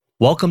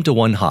Welcome to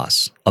One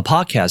Haas, a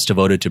podcast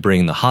devoted to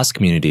bringing the Haas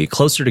community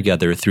closer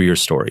together through your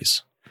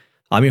stories.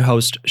 I'm your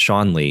host,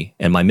 Sean Lee,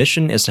 and my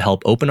mission is to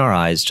help open our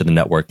eyes to the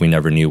network we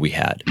never knew we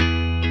had.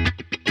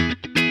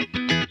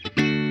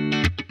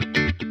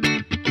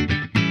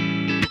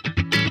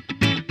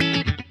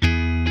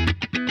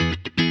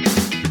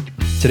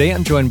 Today,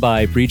 I'm joined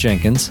by Bree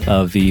Jenkins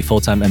of the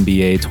Full-Time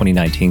MBA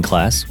 2019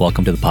 class.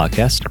 Welcome to the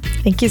podcast.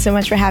 Thank you so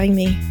much for having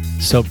me.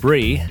 So,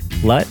 Bree,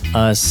 let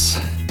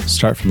us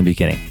start from the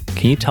beginning.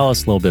 Can you tell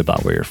us a little bit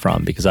about where you're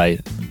from? Because I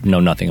know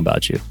nothing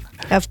about you.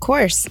 Of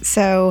course.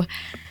 So,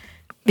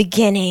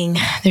 beginning,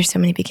 there's so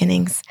many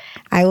beginnings.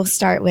 I will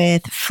start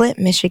with Flint,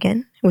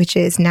 Michigan, which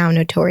is now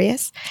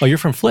notorious. Oh, you're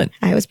from Flint?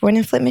 I was born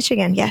in Flint,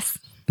 Michigan, yes.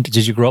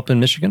 Did you grow up in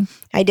Michigan?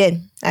 I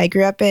did. I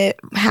grew up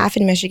half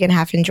in Michigan,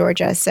 half in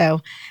Georgia.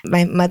 So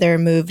my mother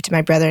moved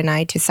my brother and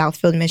I to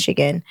Southfield,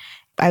 Michigan.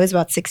 I was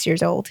about 6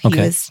 years old. He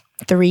was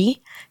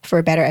 3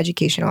 for better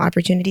educational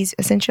opportunities,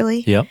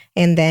 essentially. Yep.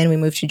 And then we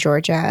moved to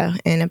Georgia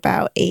in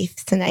about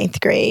 8th to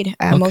 9th grade,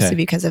 mostly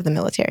because of the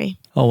military.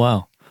 Oh,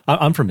 wow.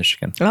 I'm from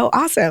Michigan. Oh,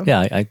 awesome. Yeah,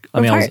 I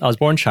was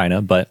born in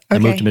China, but I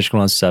moved to Michigan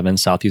when I was 7,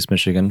 Southeast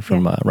Michigan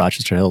from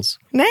Rochester Hills.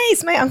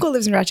 Nice. My uncle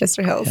lives in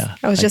Rochester Hills. Yeah,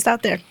 I was just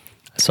out there.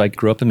 So I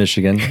grew up in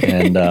Michigan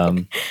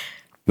and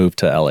moved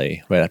to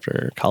LA right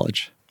after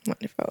college.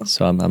 Wonderful.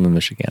 So I'm a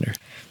Michigander.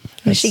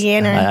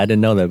 Michigander. I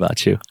didn't know that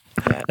about you.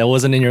 Yeah. That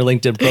wasn't in your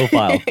LinkedIn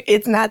profile.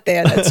 It's not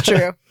there. That's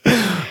true.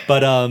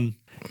 But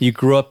you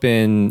grew up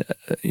in,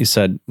 you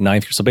said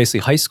 9th, so basically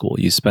high school.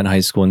 You spent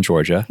high school in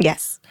Georgia.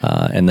 Yes.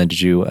 And then did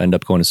you end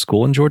up going to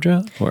school in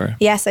Georgia? Or?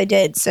 Yes, I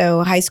did.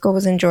 So high school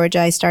was in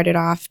Georgia. I started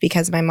off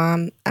because my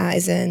mom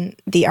is in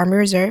the Army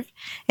Reserve.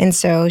 And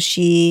so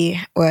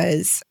she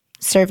was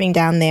serving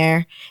down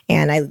there.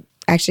 And I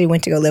actually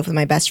went to go live with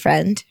my best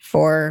friend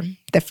for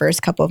the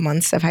first couple of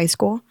months of high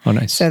school. Oh,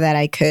 nice. So that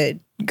I could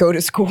go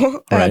to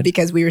school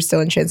because we were still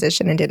in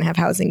transition and didn't have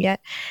housing yet.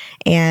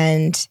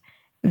 And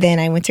then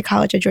I went to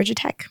college at Georgia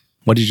Tech.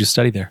 What did you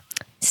study there?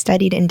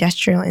 Studied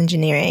industrial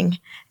engineering.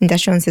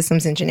 Industrial and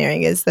systems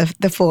engineering is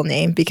the full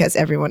name because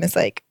everyone is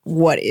like,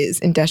 what is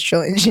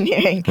industrial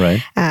engineering?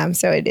 Right.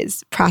 So it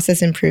is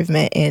process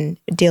improvement in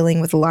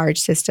dealing with large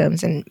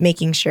systems and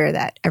making sure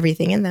that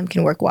everything in them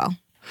can work well.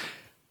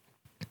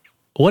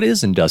 What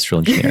is industrial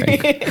engineering?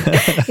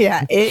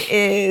 Yeah,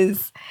 it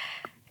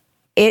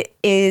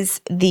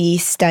is the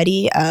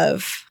study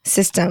of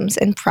systems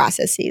and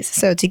processes.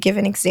 So to give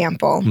an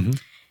example,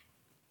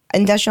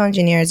 industrial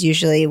engineers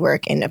usually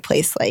work in a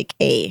place like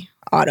a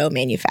auto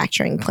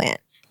manufacturing plant.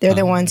 They're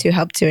the ones who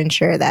help to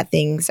ensure that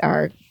things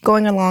are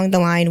going along the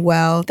line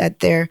well, that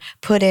they're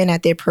put in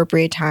at the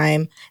appropriate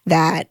time,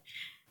 that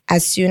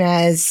as soon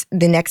as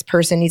the next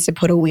person needs to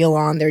put a wheel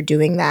on, they're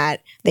doing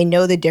that. They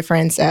know the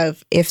difference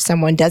of if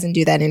someone doesn't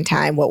do that in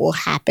time, what will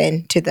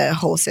happen to the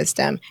whole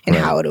system and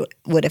how it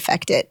would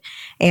affect it.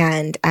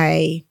 And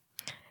I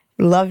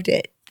loved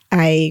it.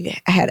 I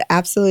had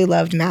absolutely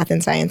loved math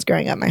and science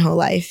growing up my whole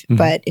life,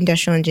 but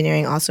industrial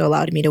engineering also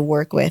allowed me to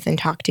work with and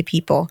talk to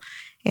people.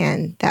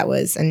 And that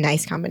was a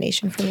nice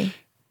combination for me.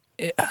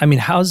 I mean,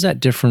 how is that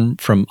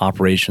different from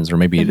operations, or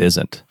maybe it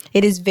isn't?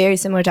 It is very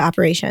similar to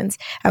operations.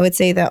 I would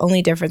say the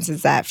only difference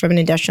is that from an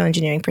industrial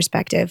engineering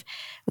perspective,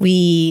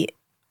 we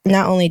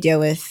not only deal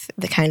with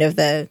the kind of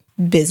the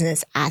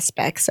business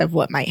aspects of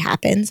what might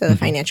happen, so the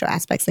financial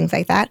aspects, things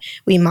like that.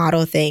 We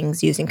model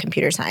things using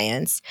computer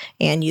science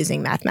and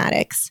using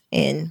mathematics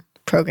in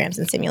programs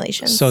and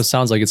simulations. So it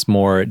sounds like it's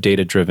more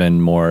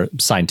data-driven, more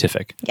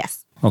scientific.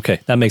 Yes.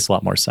 Okay, that makes a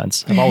lot more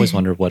sense. I've always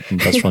wondered what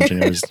industrial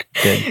engineers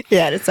did.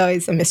 Yeah, it's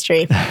always a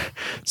mystery.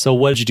 So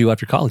what did you do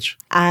after college?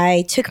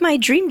 I took my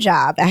dream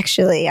job,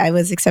 actually. I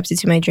was accepted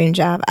to my dream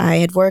job. I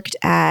had worked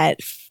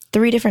at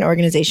 3 different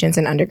organizations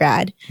in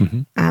undergrad.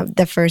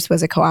 The first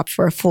was a co-op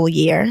for a full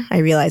year. I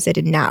realized I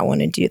did not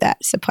want to do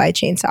that supply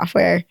chain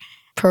software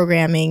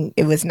programming.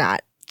 It was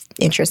not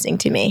interesting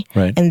to me.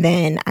 Right. And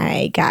then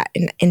I got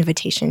an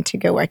invitation to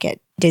go work at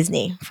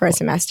Disney for a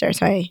semester.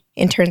 So I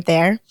interned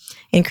there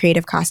in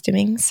creative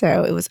costuming.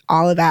 So it was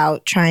all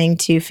about trying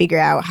to figure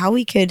out how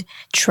we could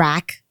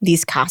track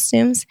these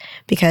costumes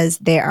because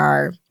there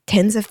are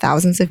tens of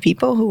thousands of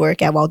people who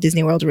work at Walt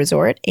Disney World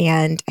Resort,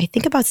 and I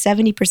think about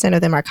 70%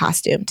 of them are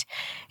costumed.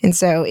 And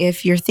so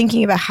if you're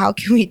thinking about how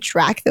can we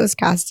track those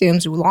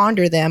costumes,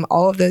 launder them,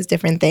 all of those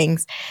different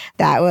things,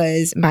 that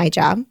was my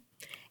job.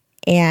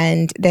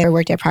 And then I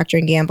worked at Procter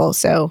 & Gamble.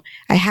 So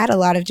I had a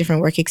lot of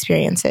different work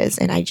experiences,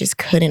 and I just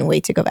couldn't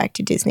wait to go back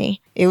to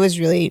Disney. It was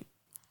really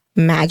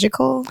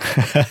magical,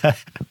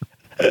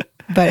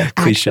 but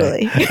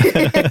actually.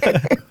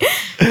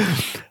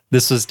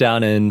 This was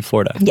down in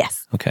Florida?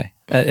 Yes. Okay.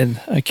 And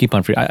I keep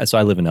on forgetting. So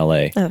I live in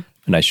LA, and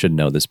I should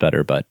know this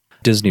better, but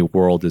Disney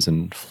World is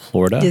in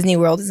Florida? Disney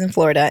World is in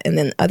Florida, and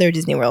then other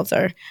Disney Worlds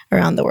are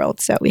around the world.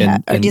 So we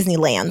have our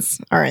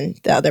Disneylands are in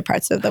the other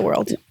parts of the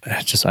world.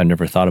 I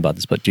never thought about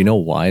this, but do you know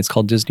why it's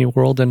called Disney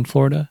World in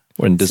Florida?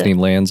 Or in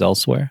Disneyland's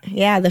elsewhere?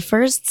 Yeah, the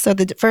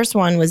first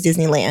one was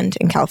Disneyland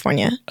in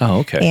California. Oh,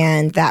 okay.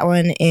 And that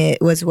one,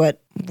 it was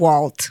what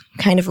Walt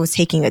kind of was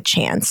taking a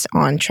chance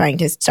on trying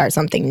to start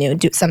something new,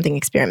 do something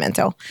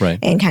experimental, right,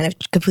 and kind of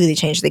completely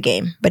change the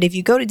game. But if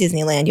you go to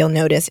Disneyland, you'll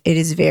notice it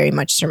is very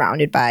much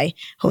surrounded by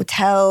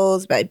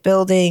hotels, by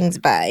buildings,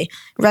 by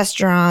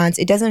restaurants.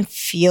 It doesn't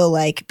feel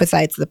like,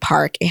 besides the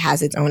park, it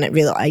has its own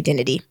real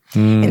identity.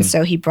 And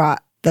so he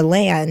brought the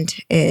land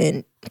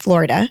in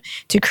Florida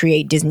to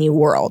create Disney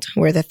World,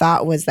 where the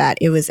thought was that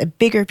it was a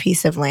bigger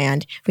piece of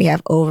land. We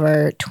have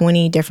over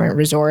 20 different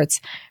resorts,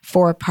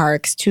 4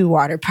 parks, 2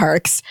 water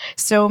parks,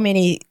 so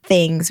many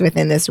things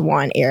within this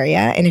one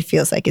area, and it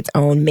feels like its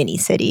own mini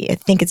city. I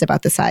think it's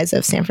about the size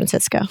of San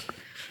Francisco.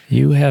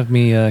 You have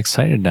me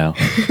excited now.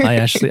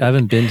 I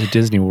haven't been to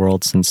Disney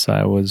World since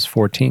I was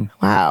 14.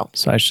 Wow.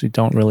 So I actually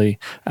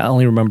I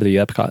only remember the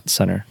Epcot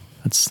Center.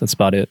 That's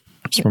about it.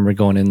 I just remember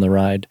going in the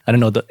ride. I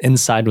don't know, the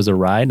inside was a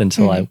ride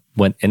until I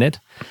went in it,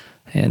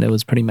 and it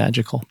was pretty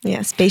magical.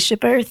 Yeah,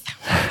 Spaceship Earth,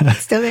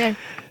 still there.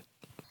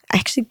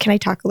 Actually, can I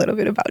talk a little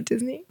bit about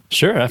Disney?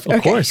 Sure, of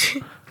course.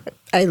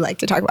 I like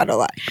to talk about it a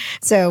lot.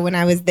 So when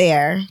I was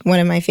there, one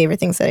of my favorite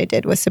things that I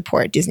did was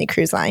support Disney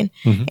Cruise Line.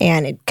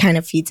 And it kind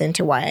of feeds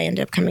into why I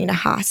ended up coming to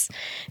Haas.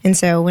 And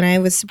so when I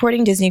was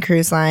supporting Disney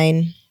Cruise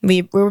Line,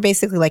 we were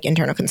basically like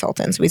internal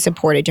consultants. We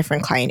supported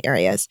different client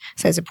areas.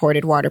 So I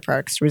supported water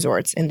parks,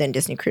 resorts, and then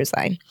Disney Cruise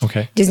Line.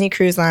 Okay. Disney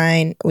Cruise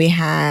Line, we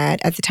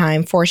had at the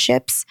time 4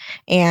 ships,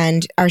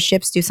 and our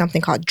ships do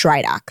something called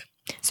dry dock.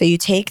 So you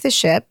take the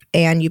ship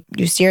and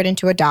you steer it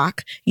into a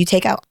dock. You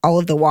take out all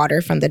of the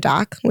water from the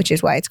dock, which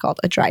is why it's called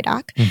a dry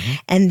dock.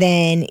 And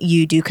then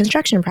you do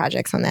construction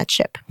projects on that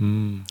ship.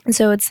 And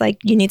so it's like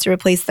you need to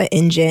replace the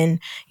engine.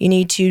 You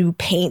need to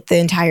paint the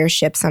entire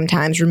ship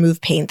sometimes, remove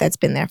paint that's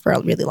been there for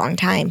a really long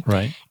time.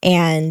 Right.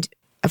 And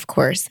of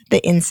course,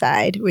 the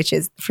inside, which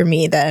is for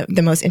me the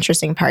most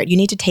interesting part. You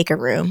need to take a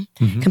room,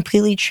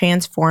 completely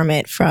transform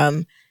it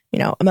from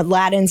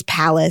Aladdin's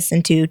palace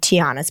into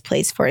Tiana's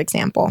place, for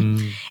example.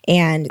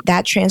 And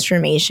that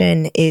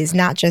transformation is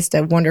not just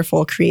a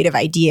wonderful creative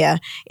idea.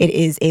 It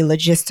is a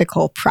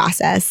logistical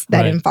process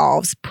that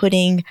involves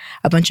putting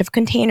a bunch of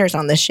containers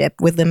on the ship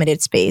with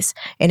limited space.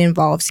 It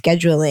involves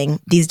scheduling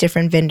these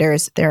different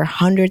vendors. There are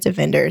hundreds of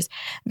vendors.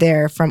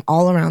 They're from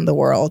all around the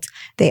world.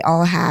 They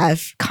all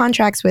have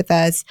contracts with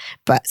us,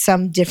 but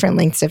some different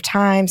lengths of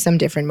time, some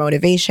different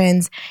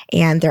motivations,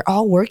 and they're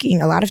all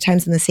working a lot of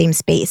times in the same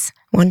space.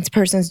 One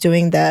person's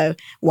doing the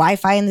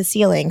Wi-Fi in the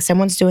ceiling,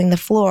 someone's doing the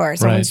floor,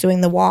 someone's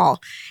doing the wall.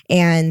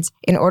 And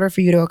in order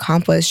for you to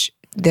accomplish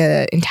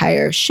the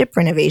entire ship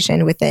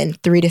renovation within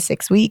 3 to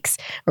 6 weeks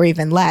or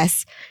even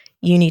less,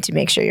 you need to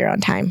make sure you're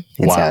on time.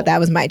 And so that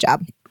was my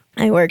job.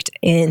 I worked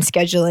in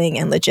scheduling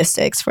and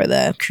logistics for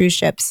the cruise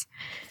ships.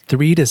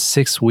 3 to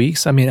 6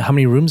 weeks? I mean, how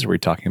many rooms are we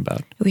talking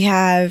about? We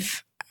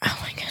have, oh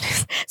my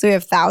goodness. So we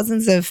have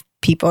thousands of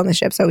people on the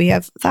ship. So we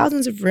have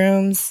thousands of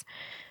rooms.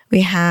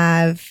 We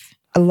have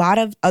a lot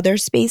of other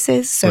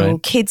spaces, so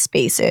kids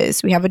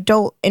spaces. We have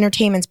adult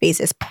entertainment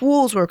spaces.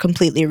 Pools were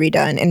completely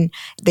redone, and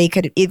they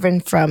could, even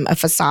from a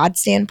facade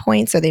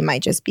standpoint, so they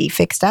might just be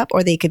fixed up,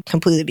 or they could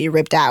completely be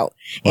ripped out.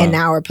 And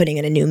now we're putting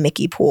in a new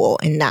Mickey pool,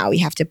 and now we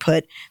have to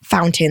put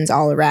fountains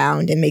all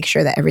around and make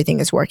sure that everything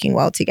is working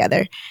well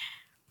together.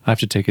 I have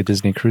to take a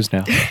Disney cruise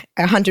now.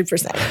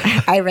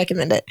 100%. I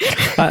recommend it.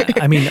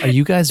 I mean, are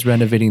you guys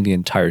renovating the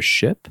entire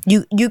ship?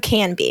 You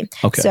can be.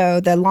 Okay. So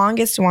the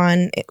longest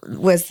one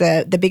was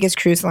the biggest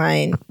cruise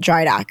line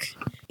dry dock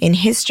in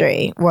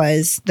history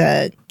was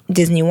the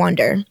Disney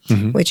Wonder,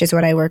 which is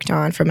what I worked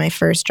on for my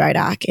first dry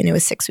dock, and it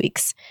was 6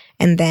 weeks.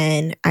 And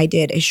then I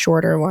did a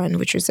shorter one,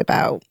 which was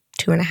about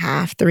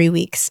 2.5, 3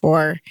 weeks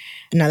for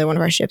another one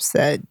of our ships,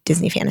 the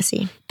Disney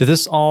Fantasy. Did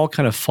this all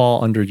kind of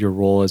fall under your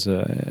role as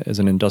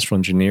an industrial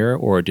engineer,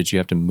 or did you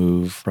have to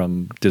move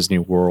from Disney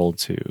World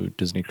to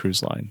Disney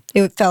Cruise Line?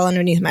 It fell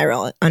underneath my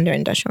role under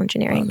industrial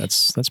engineering.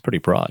 That's pretty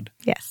broad.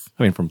 Yes.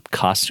 I mean, from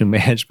costume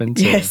management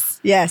to...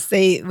 Yes.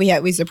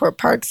 We support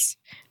parks,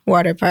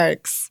 water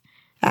parks.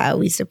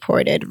 We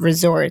supported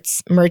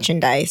resorts,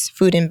 merchandise,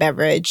 food and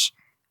beverage,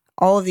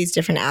 all of these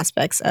different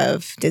aspects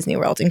of Disney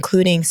World,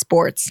 including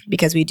sports,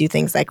 because we do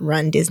things like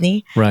Run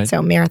Disney,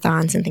 so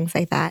marathons and things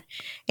like that.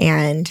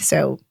 And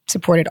so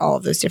supported all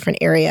of those different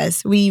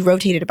areas. We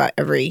rotated about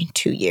every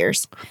 2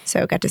 years,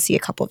 so got to see a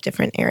couple of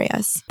different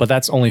areas. But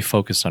that's only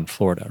focused on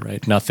Florida,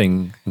 right?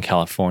 Nothing in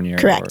California?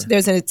 Correct.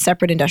 There's a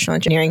separate industrial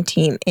engineering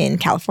team in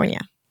California.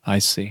 I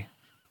see.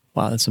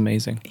 Wow, that's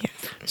amazing. Yeah.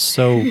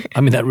 So,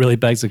 I mean, that really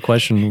begs the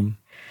question,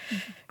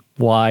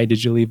 why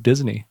did you leave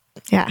Disney?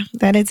 Yeah,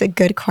 that is a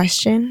good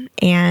question.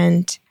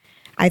 And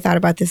I thought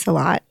about this a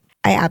lot.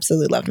 I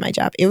absolutely loved my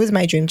job. It was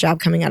my dream job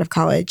coming out of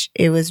college.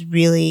 It was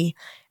really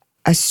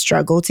a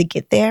struggle to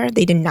get there.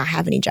 They did not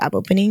have any job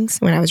openings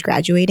when I was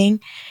graduating.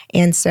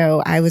 And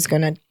so I was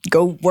going to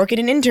go work at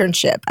an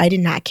internship. I did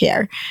not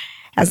care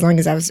as long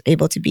as I was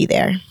able to be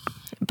there.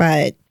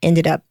 But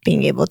ended up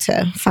being able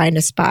to find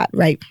a spot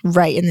right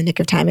in the nick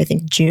of time, I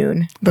think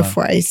June,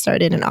 before I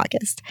started in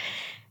August.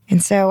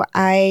 And so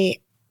I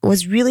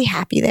was really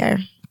happy there.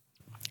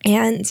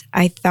 And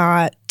I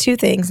thought two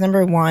things.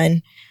 Number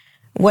one,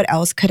 what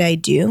else could I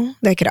do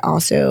that could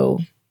also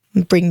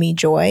bring me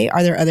joy?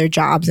 Are there other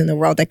jobs in the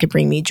world that could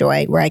bring me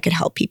joy where I could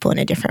help people in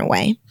a different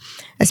way?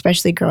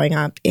 Especially growing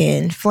up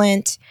in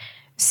Flint,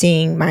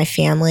 seeing my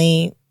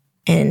family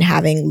and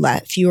having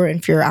fewer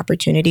and fewer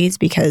opportunities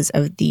because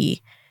of the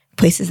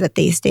places that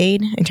they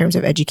stayed in terms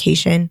of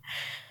education,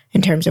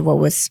 in terms of what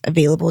was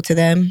available to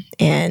them.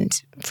 And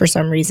for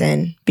some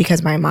reason,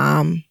 because my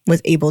mom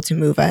was able to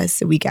move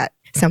us, we got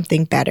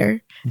something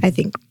better. I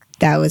think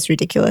that was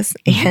ridiculous.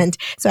 And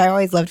so I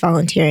always loved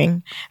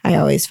volunteering. I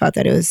always felt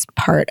that it was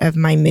part of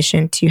my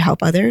mission to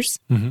help others.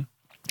 Mm-hmm.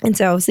 And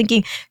so I was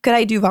thinking, could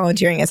I do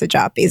volunteering as a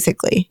job,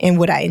 basically? And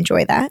would I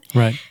enjoy that?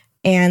 Right.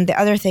 And the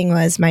other thing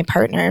was my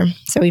partner.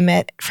 So we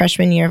met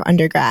freshman year of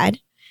undergrad.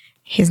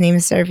 His name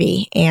is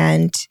Servi.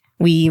 And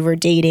we were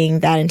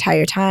dating that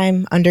entire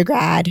time,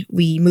 undergrad.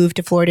 We moved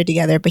to Florida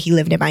together, but he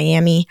lived in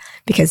Miami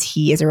because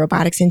he is a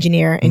robotics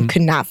engineer and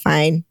could not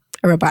find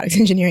a robotics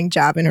engineering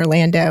job in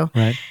Orlando.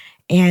 Right.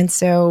 And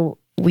so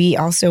we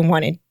also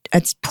wanted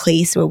a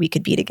place where we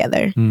could be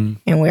together and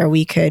where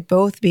we could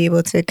both be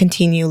able to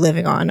continue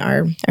living on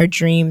our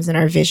dreams and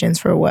our visions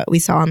for what we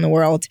saw in the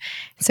world.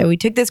 So we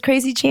took this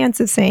crazy chance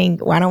of saying,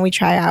 why don't we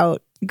try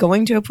out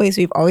going to a place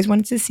we've always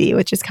wanted to see,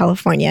 which is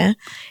California.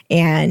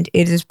 And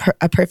it is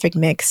a perfect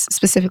mix,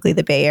 specifically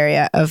the Bay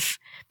Area, of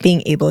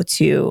being able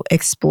to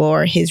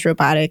explore his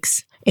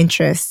robotics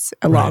interests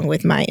along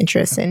with my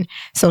interests in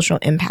social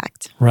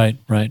impact. Right.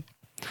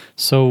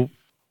 So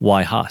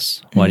why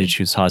Haas? Why did you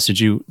choose Haas? Did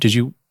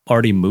you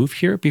already move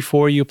here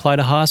before you applied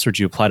to Haas, or did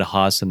you apply to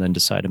Haas and then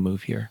decide to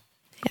move here?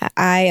 Yeah,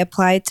 I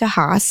applied to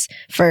Haas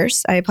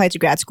first. I applied to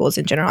grad schools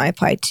in general. I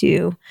applied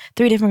to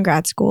 3 different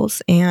grad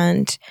schools,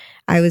 and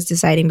I was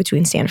deciding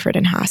between Stanford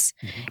and Haas.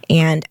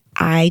 And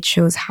I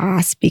chose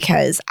Haas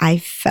because I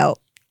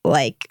felt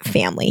like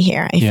family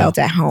here. I felt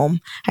at home.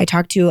 I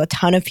talked to a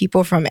ton of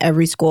people from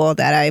every school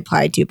that I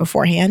applied to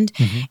beforehand.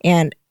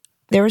 And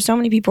there were so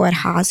many people at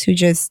Haas who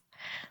just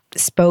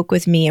spoke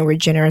with me and were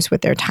generous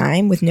with their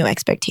time with no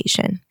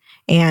expectation.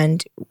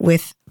 And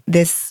with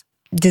this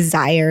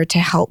desire to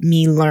help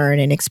me learn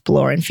and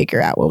explore and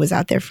figure out what was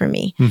out there for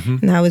me.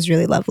 And that was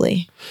really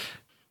lovely.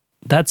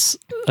 That's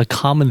a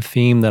common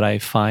theme that I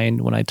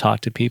find when I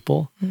talk to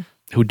people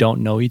who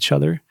don't know each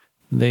other.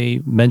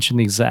 They mention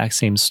the exact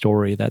same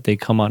story, that they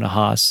come on a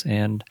Haas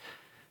and,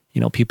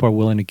 people are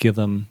willing to give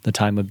them the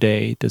time of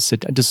day to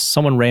sit, just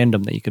someone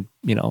random that you could,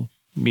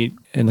 meet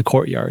in the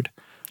courtyard.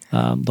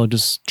 They'll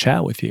just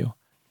chat with you.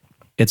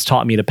 It's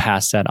taught me to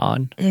pass that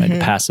on, right, to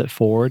pass it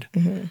forward.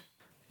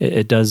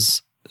 It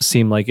does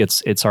seem like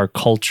it's our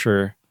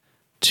culture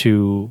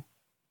to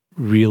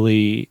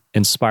really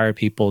inspire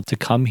people to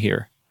come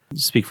here.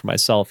 Speak for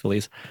myself, at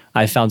least.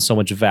 I found so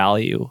much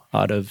value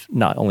out of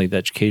not only the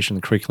education,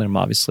 the curriculum,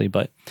 obviously,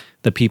 but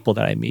the people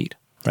that I meet.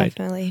 Right?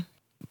 Definitely.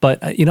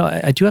 But,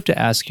 I do have to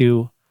ask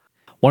you,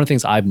 one of the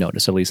things I've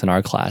noticed, at least in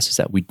our class, is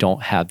that we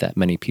don't have that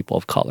many people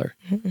of color.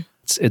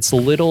 It's a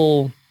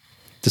little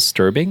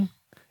disturbing.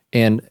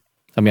 And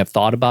I've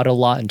thought about it a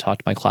lot and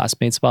talked to my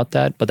classmates about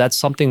that, but that's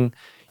something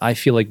I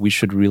feel like we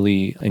should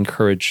really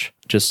encourage,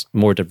 just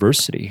more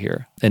diversity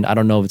here. And I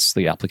don't know if it's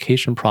the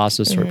application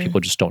process or people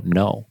just don't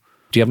know.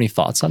 Do you have any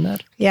thoughts on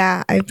that?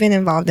 Yeah, I've been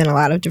involved in a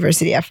lot of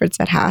diversity efforts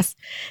at Haas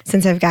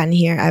since I've gotten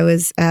here.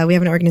 We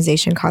have an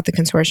organization called the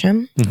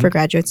Consortium for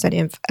Graduate Study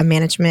of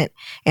Management,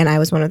 and I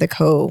was one of the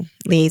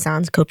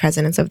co-liaisons,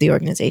 co-presidents of the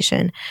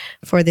organization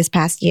for this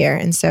past year.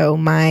 And so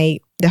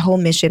the whole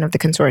mission of the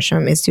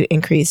Consortium is to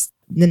increase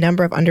the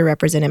number of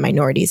underrepresented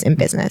minorities in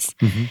business.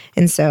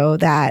 And so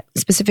that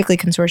specifically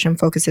Consortium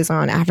focuses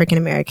on African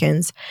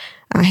Americans,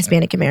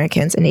 Hispanic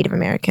Americans, and Native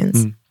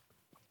Americans.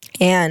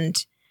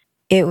 And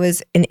it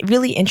was a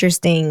really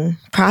interesting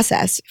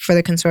process for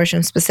the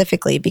Consortium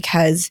specifically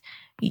because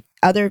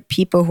other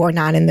people who are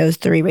not in those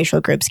 3 racial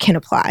groups can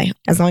apply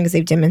as long as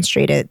they've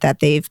demonstrated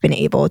that they've been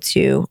able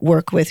to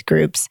work with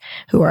groups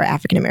who are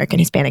African American,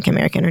 Hispanic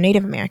American, or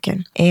Native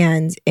American.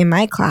 And in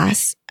my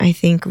class, I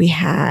think we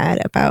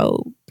had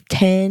about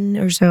 10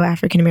 or so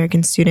African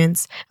American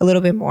students, a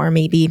little bit more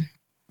maybe.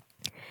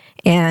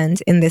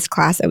 And in this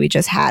class that we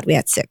just had, we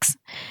had 6.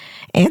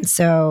 And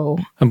so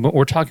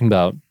we're talking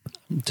about,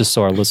 just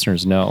so our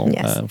listeners know,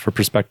 for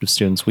prospective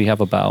students, we have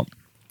about,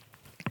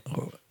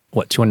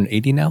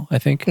 280 now, I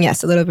think?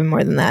 Yes, a little bit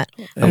more than that.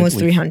 Almost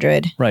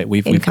 300. Right.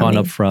 We've gone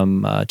up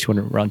from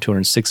around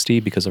 260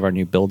 because of our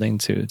new building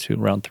to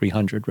around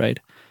 300, right?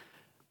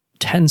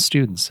 10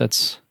 students,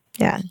 that's...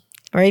 Yeah,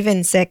 or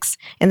even 6.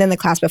 And then the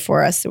class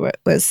before us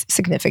was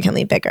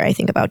significantly bigger, I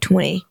think about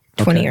 20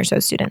 or so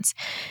students.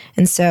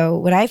 And so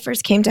when I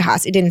first came to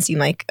Haas, it didn't seem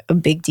like a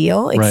big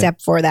deal,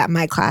 except for that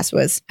my class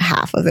was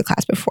half of the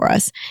class before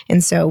us.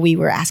 And so we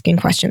were asking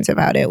questions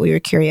about it. We were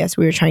curious.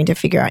 We were trying to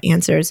figure out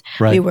answers.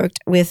 We worked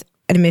with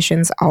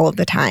admissions all of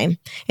the time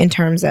in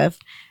terms of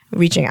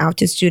reaching out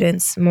to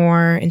students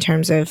more, in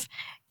terms of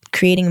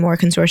creating more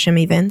consortium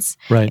events,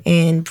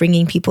 and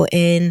bringing people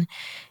in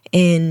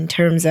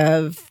terms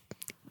of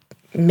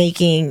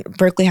making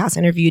Berkeley House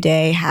Interview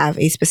Day have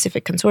a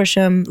specific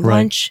consortium,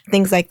 lunch,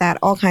 things like that,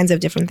 all kinds of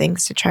different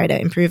things to try to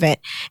improve it.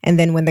 And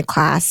then when the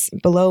class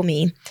below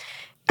me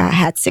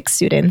had 6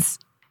 students,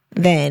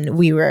 then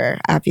we were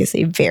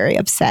obviously very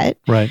upset,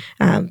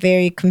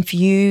 very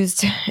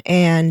confused,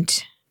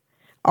 and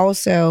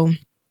also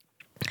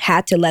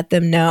had to let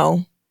them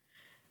know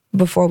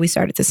before we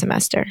started the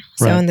semester.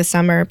 So in the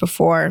summer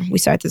before we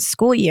start the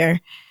school year,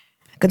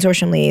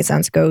 consortium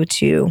liaisons go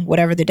to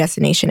whatever the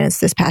destination is.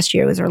 This past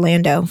year was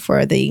Orlando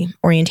for the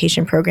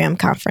orientation program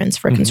conference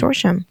for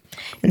consortium.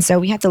 And so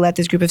we had to let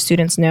this group of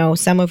students know,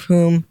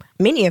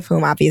 many of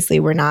whom obviously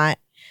were not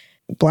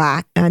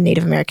Black,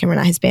 Native American, were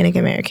not Hispanic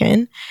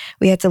American.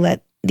 We had to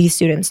let these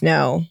students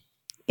know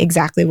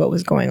exactly what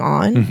was going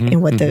on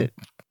and what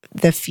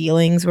the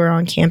feelings were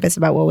on campus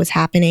about what was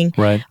happening.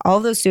 All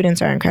of those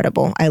students are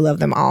incredible. I love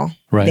them all.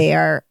 They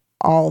are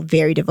all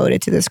very devoted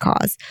to this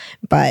cause,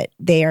 but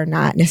they are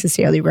not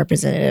necessarily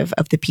representative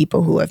of the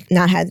people who have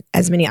not had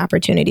as many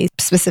opportunities,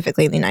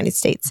 specifically in the United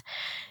States.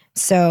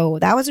 So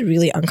that was a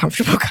really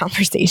uncomfortable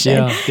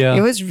conversation.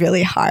 It was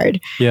really hard.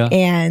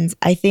 And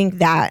I think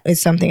that is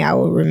something I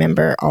will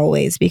remember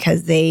always,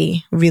 because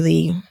they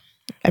really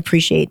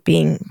appreciate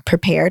being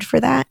prepared for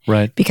that.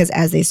 Because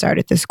as they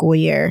started the school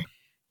year,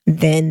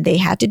 then they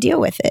had to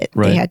deal with it.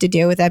 They had to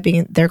deal with that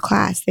being their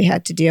class. They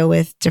had to deal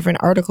with different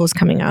articles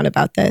coming out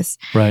about this.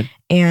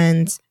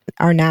 And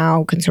are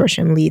now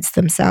consortium leads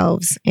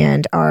themselves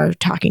and are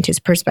talking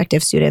to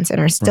prospective students and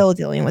are still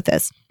dealing with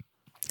this.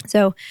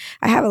 So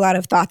I have a lot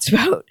of thoughts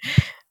about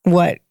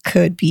what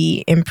could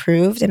be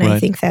improved. And I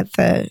think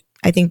that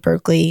I think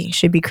Berkeley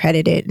should be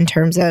credited in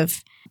terms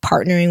of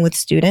partnering with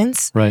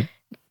students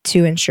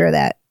to ensure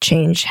that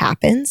change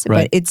happens.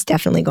 But it's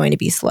definitely going to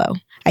be slow.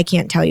 I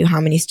can't tell you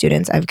how many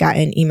students I've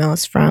gotten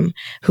emails from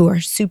who are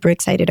super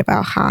excited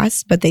about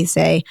Haas, but they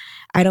say,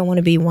 I don't want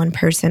to be one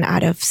person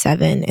out of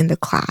 7 in the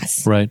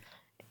class.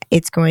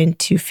 It's going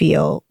to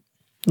feel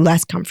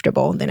less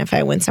comfortable than if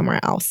I went somewhere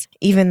else.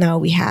 Even though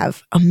we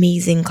have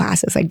amazing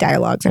classes like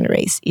Dialogues on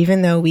Race,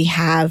 even though we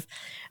have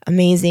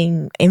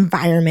amazing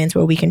environments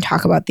where we can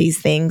talk about these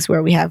things,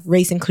 where we have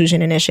Race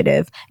Inclusion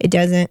Initiative, it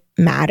doesn't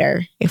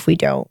matter if we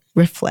don't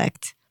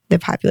reflect the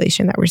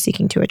population that we're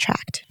seeking to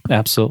attract.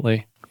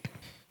 Absolutely.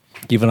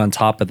 Even on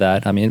top of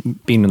that, I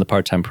mean, being in the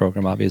part-time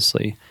program,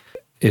 obviously,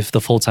 if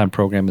the full-time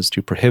program is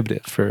too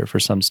prohibitive for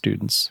some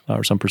students,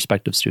 or some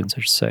prospective students,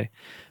 I should say,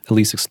 at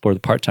least explore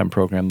the part-time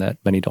program that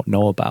many don't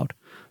know about.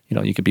 You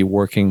know, you could be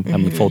working,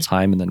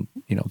 full-time and then,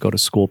 go to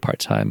school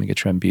part-time and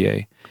get your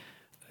MBA.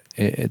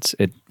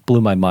 It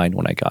blew my mind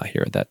when I got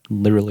here that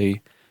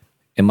literally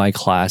in my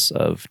class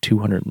of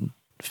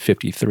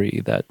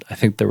 253, that I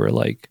think there were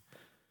like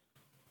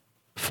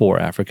 4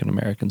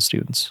 African-American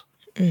students.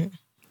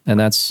 And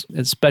that's,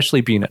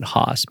 especially being at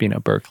Haas, being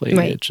at Berkeley,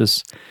 it's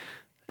just,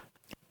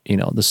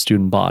 the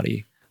student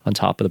body on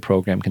top of the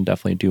program can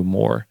definitely do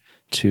more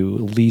to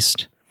at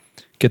least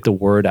get the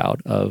word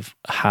out of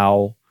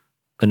how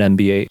an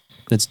MBA,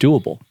 it's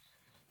doable,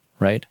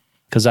 right?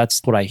 Because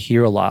that's what I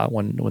hear a lot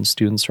when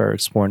students are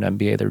exploring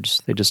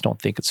MBA. They just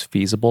don't think it's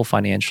feasible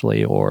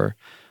financially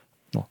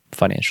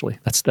financially.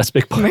 That's a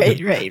big part.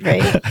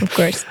 Right. Of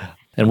course.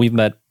 And we've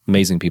met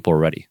amazing people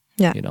already.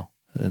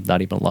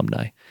 Not even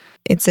alumni.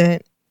 It's a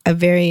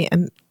very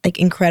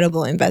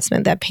incredible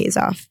investment that pays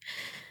off.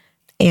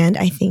 And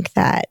I think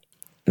that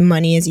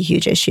money is a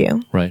huge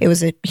issue. It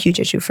was a huge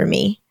issue for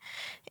me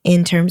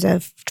in terms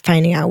of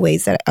finding out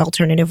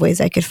alternative ways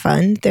I could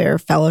fund. There are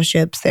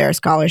fellowships, there are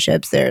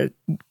scholarships, there are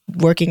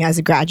working as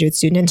a graduate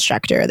student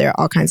instructor. There are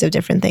all kinds of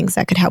different things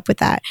that could help with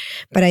that.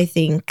 But I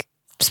think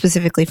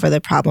specifically for the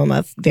problem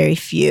of very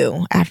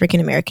few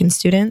African-American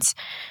students,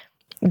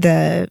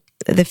 the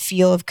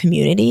feel of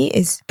community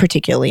is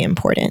particularly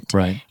important.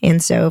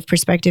 And so if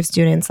prospective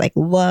students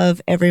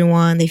love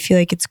everyone, they feel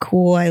like it's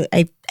cool. I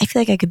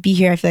feel like I could be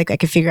here. I feel like I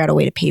could figure out a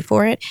way to pay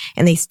for it.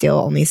 And they still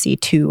only see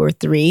 2 or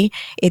 3.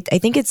 I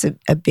think it's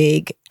a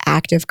big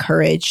act of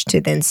courage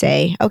to then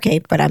say, okay,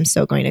 but I'm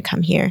still going to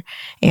come here,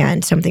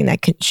 and something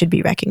that should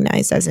be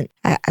recognized as an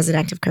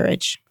act of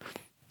courage.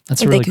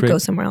 That's really they could go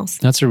somewhere else.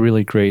 That's a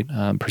really great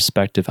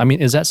perspective. I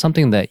mean, is that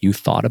something that you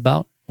thought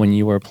about when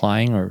you were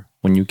applying or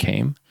when you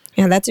came?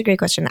 Yeah, that's a great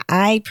question.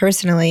 I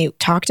personally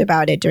talked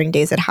about it during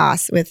days at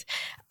Haas with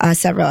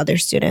several other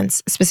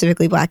students,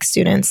 specifically Black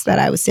students that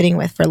I was sitting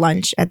with for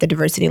lunch at the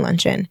diversity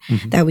luncheon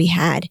that we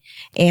had.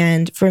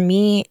 And for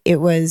me, it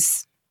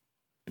was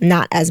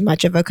not as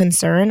much of a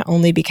concern,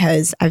 only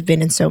because I've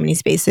been in so many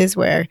spaces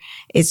where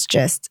it's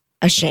just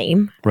a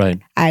shame.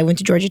 I went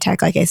to Georgia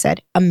Tech, like I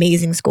said,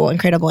 amazing school,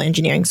 incredible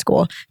engineering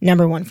school,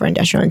 #1 for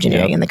industrial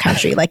engineering in the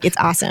country. It's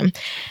awesome.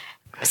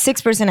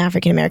 6%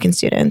 African-American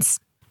students.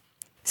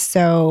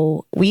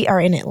 So we are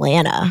in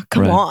Atlanta.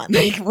 Come on.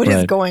 What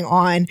is going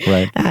on?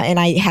 And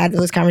I had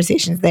those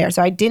conversations there.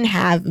 So I didn't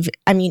have,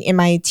 in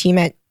my team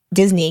at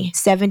Disney,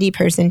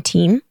 70-person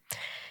team,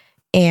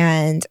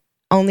 and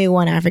only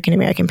 1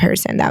 African-American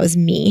person. That was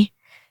me.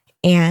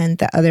 And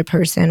the other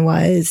person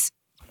was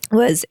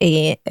was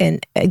an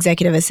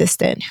executive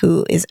assistant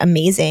who is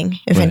amazing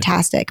and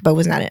fantastic, but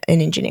was not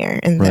an engineer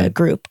in the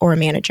group or a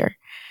manager.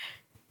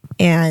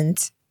 And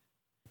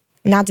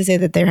not to say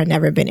that there had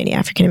never been any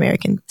African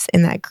Americans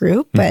in that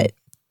group, but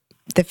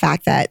the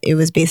fact that it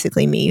was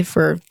basically me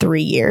for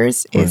 3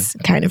 years is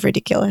kind of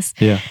ridiculous.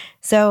 Yeah.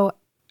 So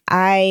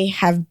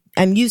I'm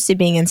used to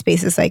being in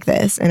spaces like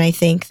this, and I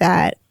think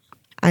that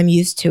I'm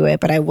used to it,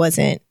 but I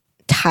wasn't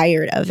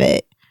tired of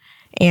it.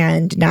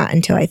 And not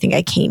until I think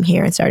I came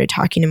here and started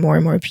talking to more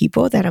and more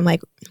people that I'm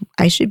like,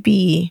 I should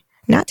be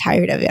not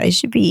tired of it. I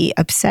should be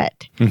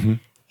upset. And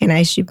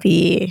I should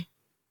be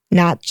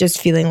not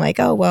just feeling like,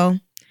 oh, well,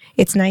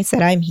 it's nice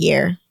that I'm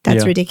here.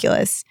 That's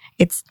ridiculous.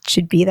 It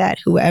should be that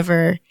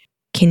whoever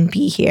can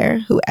be here,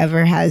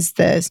 whoever has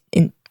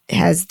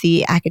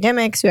the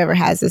academics, whoever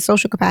has the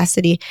social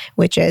capacity,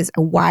 which is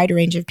a wide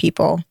range of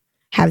people,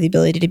 have the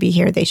ability to be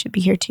here, they should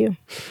be here too.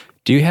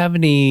 Do you have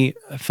any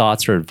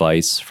thoughts or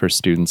advice for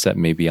students that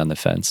may be on the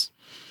fence?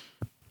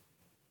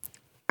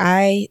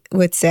 I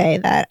would say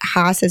that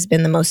Haas has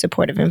been the most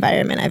supportive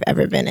environment I've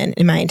ever been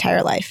in my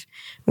entire life,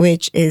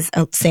 which is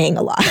saying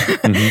a lot,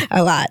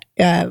 a lot.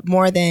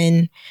 More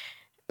than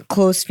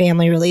close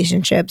family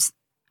relationships,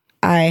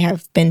 I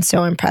have been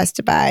so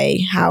impressed by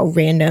how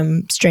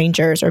random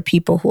strangers or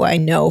people who I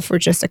know for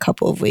just a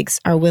couple of weeks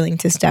are willing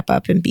to step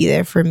up and be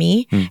there for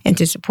me and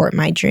to support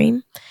my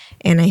dream.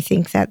 And I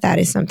think that that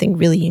is something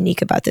really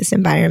unique about this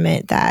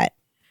environment that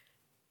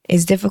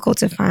is difficult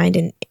to find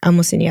in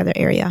almost any other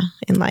area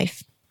in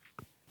life.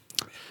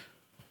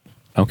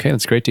 Okay,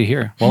 that's great to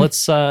hear. Well,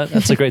 that's a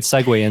great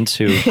segue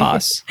into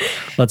Haas.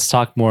 Let's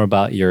talk more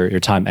about your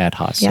time at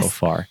Haas so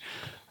far.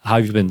 How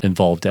have you been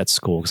involved at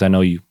school? Because I know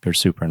you're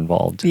super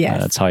involved.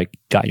 Yes. That's how I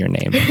got your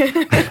name.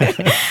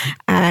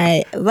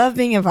 I love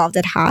being involved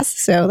at Haas.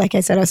 So like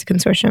I said, I was a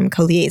consortium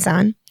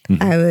co-liaison.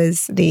 I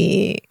was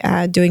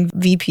doing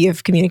VP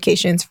of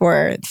communications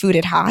for food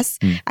at Haas.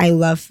 I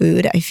love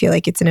food. I feel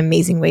like it's an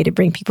amazing way to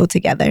bring people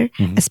together,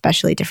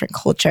 especially different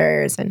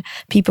cultures and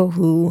people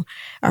who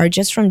are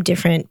just from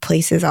different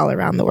places all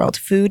around the world.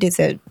 Food is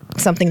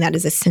something that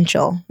is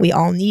essential. We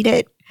all need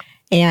it.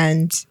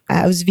 And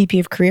I was VP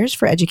of careers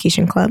for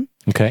Education Club.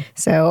 Okay.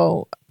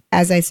 So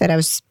as I said, I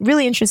was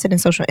really interested in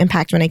social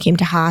impact when I came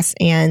to Haas,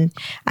 and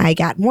I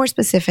got more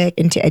specific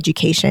into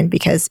education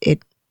because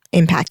it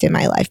impacted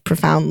my life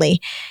profoundly,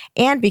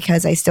 and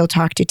because I still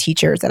talk to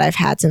teachers that I've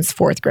had since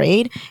 4th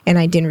grade, and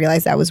I didn't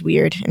realize that was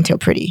weird until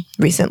pretty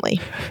recently.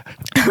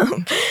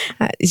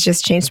 It's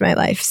just changed my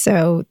life.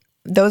 So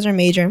those are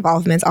major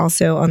involvements.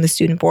 Also on the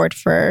student board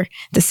for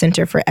the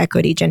Center for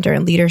Equity, Gender,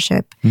 and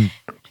Leadership.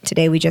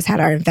 Today, we just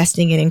had our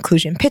Investing in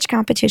Inclusion pitch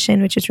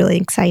competition, which is really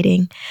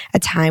exciting, a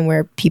time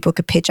where people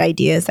could pitch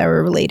ideas that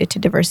were related to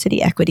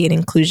diversity, equity, and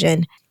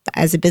inclusion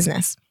as a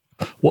business.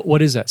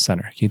 What is that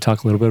center? Can you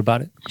talk a little bit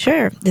about it?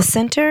 Sure. The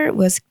center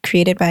was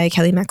created by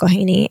Kelly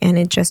McElhaney, and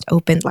it just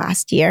opened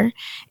last year.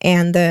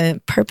 And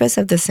the purpose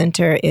of the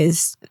center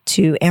is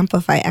to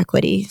amplify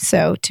equity.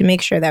 So to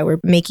make sure that we're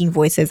making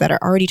voices that are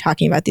already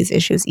talking about these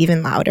issues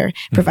even louder,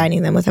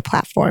 providing them with a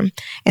platform.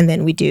 And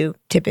then we do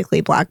typically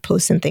blog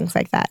posts and things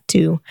like that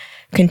to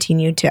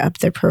continue to up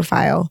their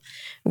profile.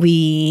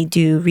 We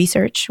do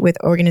research with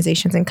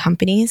organizations and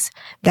companies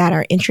that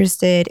are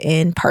interested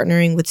in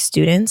partnering with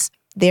students.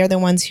 They're the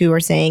ones who are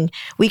saying,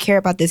 we care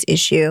about this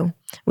issue.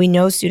 We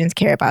know students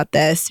care about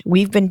this.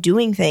 We've been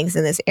doing things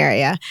in this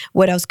area.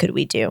 What else could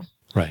we do?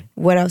 Right.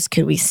 What else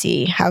could we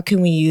see? How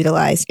can we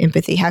utilize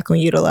empathy? How can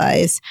we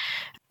utilize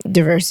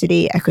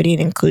diversity, equity,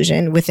 and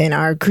inclusion within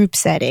our group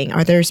setting?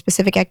 Are there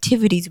specific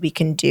activities we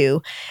can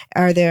do?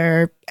 Are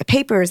there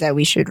papers that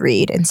we should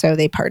read? And so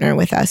they partner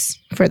with us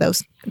for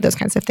those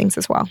kinds of things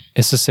as well.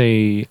 Is this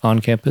a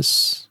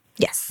on-campus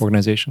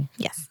organization?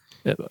 Yes.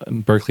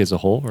 Berkeley as a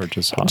whole, or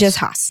just Haas? Just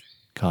Haas.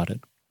 Got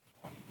it.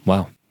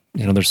 Wow.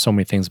 There's so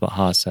many things about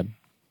Haas that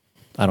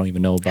I don't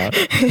even know about.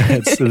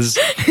 I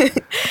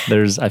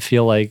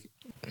feel like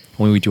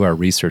when we do our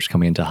research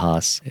coming into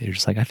Haas, you're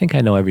just like, I think I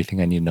know everything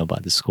I need to know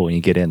about this school. And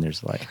you get in,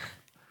 there's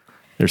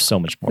so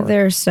much more.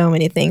 There are so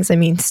many things. I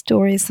mean,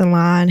 Story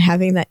Salon,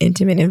 having that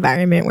intimate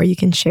environment where you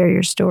can share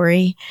your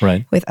story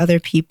with other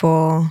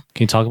people.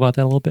 Can you talk about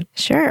that a little bit?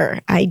 Sure.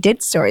 I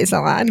did Story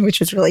Salon, which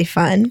was really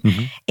fun.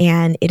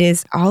 And it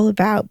is all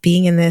about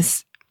being in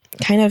this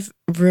kind of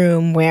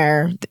room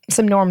where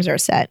some norms are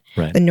set.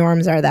 The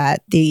norms are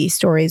that the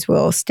stories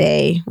will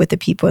stay with the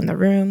people in the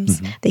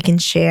rooms. They can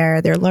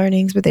share their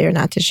learnings, but they are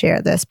not to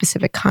share the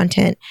specific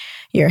content.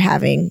 You're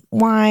having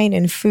wine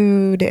and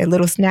food and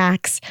little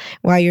snacks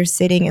while you're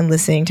sitting and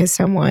listening to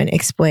someone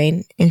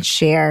explain and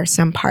share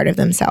some part of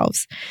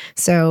themselves.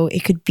 So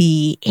it could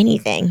be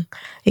anything.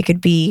 It could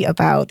be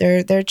about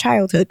their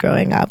childhood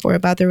growing up, or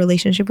about their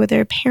relationship with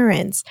their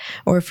parents.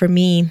 Or for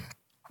me,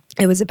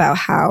 it was about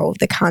how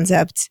the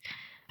concept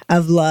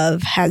of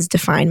love has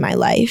defined my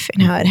life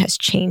and how it has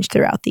changed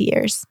throughout the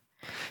years.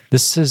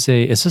 Is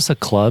this a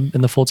club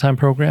in the full-time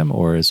program,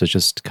 or is it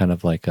just kind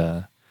of like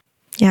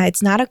Yeah,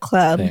 it's not a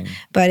club, thing.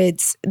 but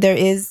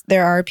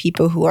there are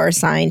people who are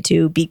assigned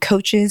to be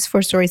coaches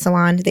for Story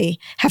Salon. They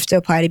have to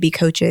apply to be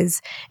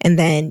coaches, and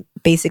then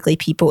basically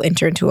people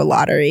enter into a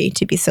lottery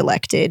to be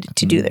selected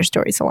to do their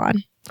Story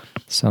Salon.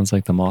 Sounds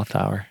like the Moth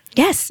Hour.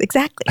 Yes,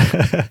 exactly.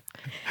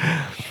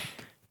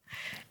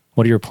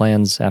 What are your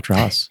plans after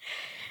Haas?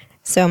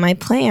 So my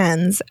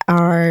plans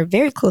are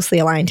very closely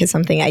aligned to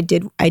something I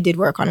did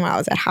work on while I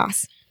was at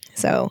Haas.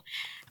 So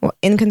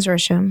in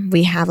Consortium,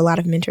 we have a lot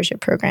of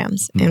mentorship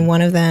programs, and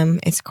one of them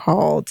is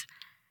called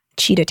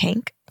Cheetah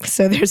Tank.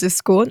 So there's a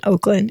school in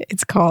Oakland.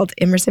 It's called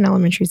Emerson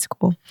Elementary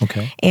School.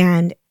 Okay.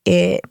 And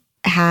it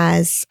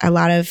has a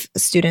lot of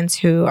students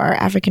who are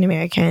African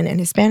American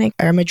and Hispanic,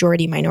 or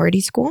majority minority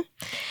school.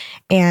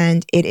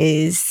 And it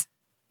is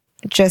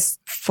just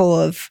full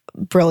of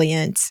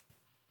brilliant,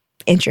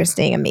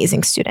 interesting,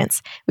 amazing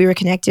students. We were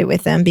connected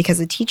with them because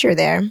a teacher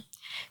there,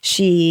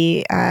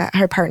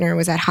 her partner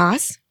was at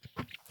Haas.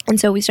 And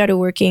so we started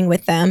working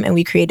with them, and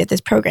we created this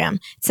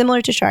program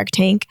similar to Shark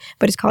Tank,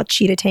 but it's called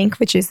Cheetah Tank,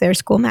 which is their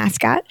school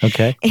mascot.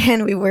 Okay.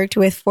 And we worked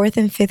with 4th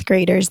and 5th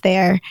graders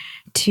there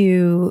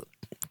to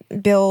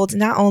build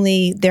not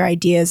only their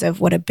ideas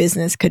of what a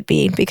business could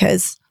be,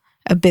 because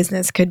a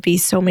business could be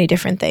so many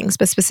different things,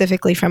 but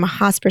specifically from a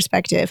Haas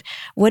perspective,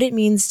 what it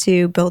means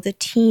to build a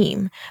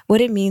team, what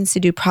it means to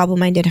do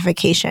problem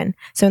identification.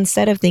 So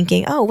instead of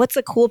thinking, oh, what's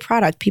a cool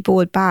product people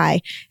would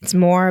buy, it's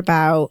more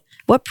about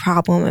what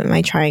problem am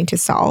I trying to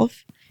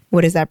solve?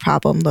 What does that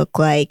problem look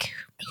like?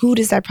 Who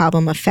does that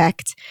problem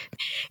affect?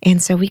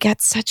 And so we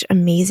got such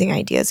amazing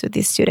ideas with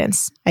these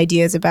students,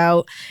 ideas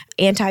about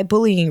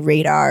anti-bullying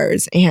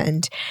radars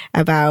and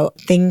about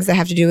things that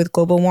have to do with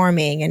global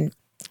warming and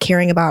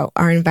caring about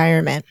our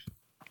environment.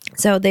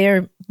 So they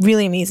are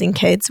really amazing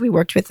kids. We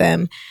worked with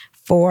them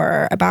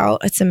for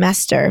about a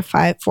semester,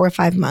 4 or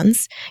 5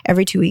 months.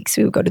 Every 2 weeks,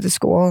 we would go to the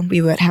school. We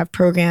would have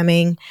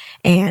programming,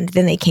 and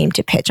then they came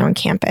to pitch on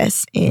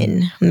campus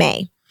in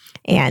May,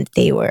 and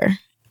they were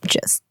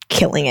just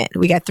killing it.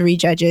 We got 3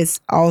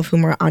 judges, all of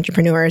whom were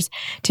entrepreneurs,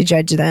 to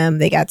judge them.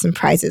 They got some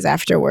prizes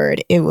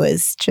afterward. It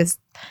was just,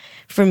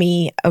 for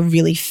me, a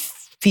really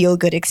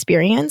feel-good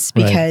experience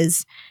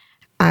because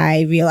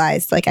I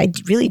realized, like, I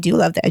really do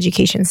love the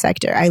education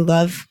sector. I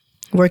love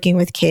working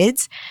with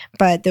kids,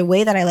 but the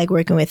way that I like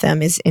working with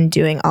them is in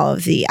doing all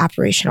of the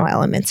operational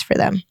elements for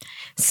them.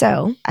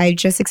 So I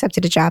just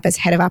accepted a job as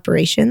head of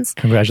operations.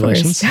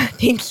 Congratulations.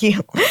 Thank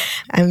you.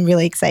 I'm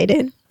really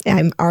excited.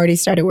 I'm already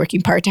started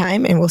working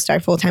part-time and will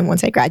start full-time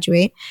once I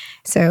graduate.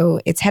 So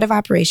it's head of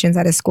operations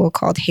at a school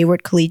called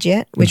Hayward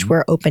Collegiate, which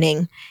we're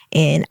opening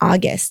in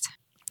August.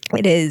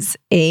 It is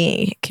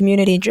a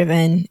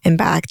community-driven and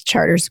backed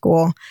charter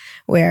school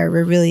where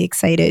we're really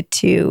excited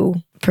to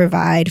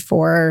provide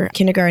for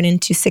kindergarten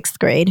to 6th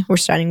grade. We're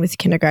starting with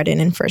kindergarten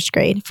and 1st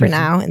grade for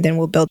now, and then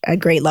we'll build a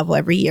grade level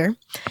every year.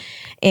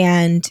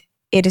 And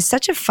it is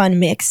such a fun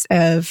mix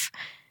of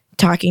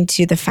talking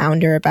to the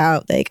founder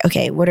about, like,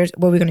 okay, what are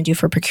we going to do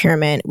for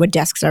procurement? What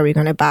desks are we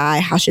going to buy?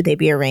 How should they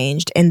be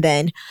arranged? And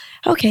then,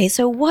 okay,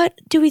 so what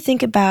do we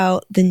think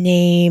about the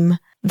name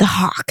The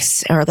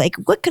Hawks? Or like,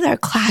 what could our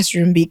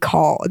classroom be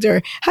called?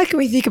 Or how can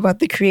we think about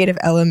the creative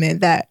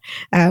element that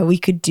we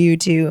could do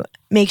to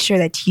make sure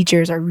that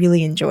teachers are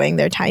really enjoying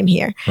their time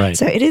here? Right.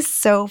 So it is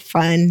so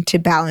fun to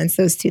balance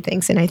those two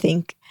things. And I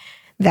think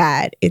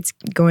that it's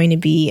going to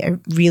be a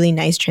really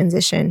nice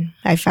transition.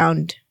 I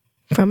found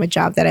from a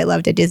job that I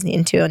loved at Disney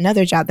into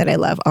another job that I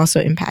love,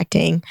 also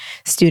impacting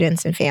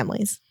students and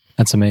families.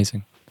 That's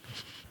amazing.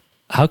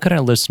 How can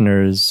our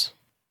listeners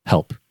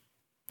help?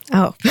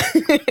 Oh,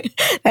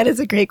 that is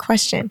a great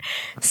question.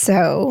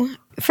 So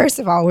first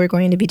of all, we're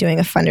going to be doing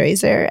a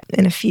fundraiser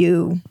in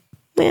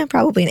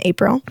probably in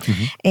April.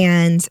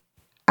 And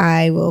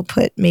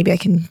maybe I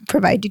can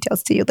provide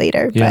details to you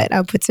later, but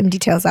I'll put some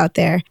details out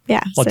there.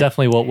 Yeah. Well,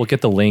 definitely we'll get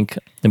the link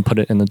and put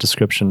it in the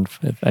description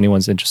if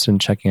anyone's interested in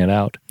checking it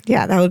out.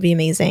 Yeah, that would be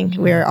amazing.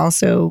 We're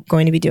also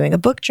going to be doing a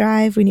book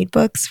drive. We need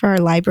books for our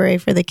library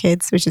for the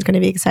kids, which is going to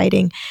be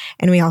exciting.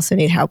 And we also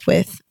need help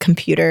with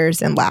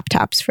computers and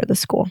laptops for the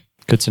school.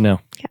 Good to know.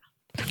 Yeah.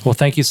 Well,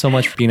 thank you so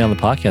much for being on the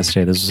podcast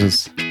today. This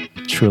was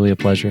truly a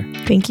pleasure.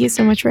 Thank you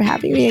so much for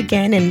having me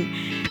again. And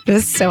it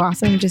was so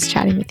awesome just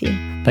chatting with you.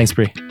 Thanks,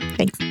 Bree.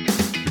 Thanks.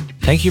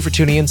 Thank you for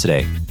tuning in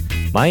today.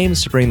 My aim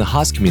is to bring the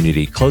Haas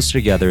community closer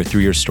together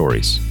through your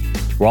stories.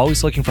 We're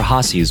always looking for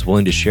Haasies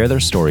willing to share their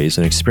stories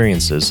and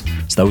experiences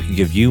so that we can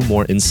give you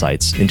more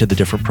insights into the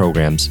different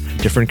programs,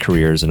 different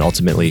careers, and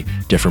ultimately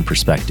different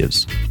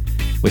perspectives.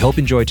 We hope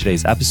you enjoyed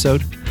today's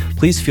episode.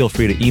 Please feel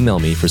free to email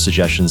me for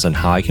suggestions on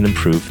how I can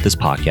improve this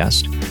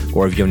podcast,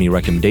 or if you have any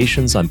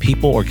recommendations on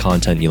people or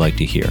content you'd like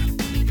to hear.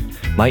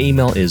 My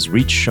email is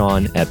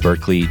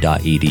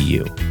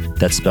reachsean@berkeley.edu.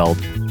 That's spelled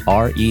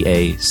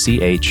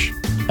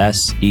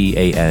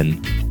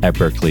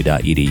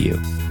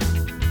REACHSEAN@berkeley.edu.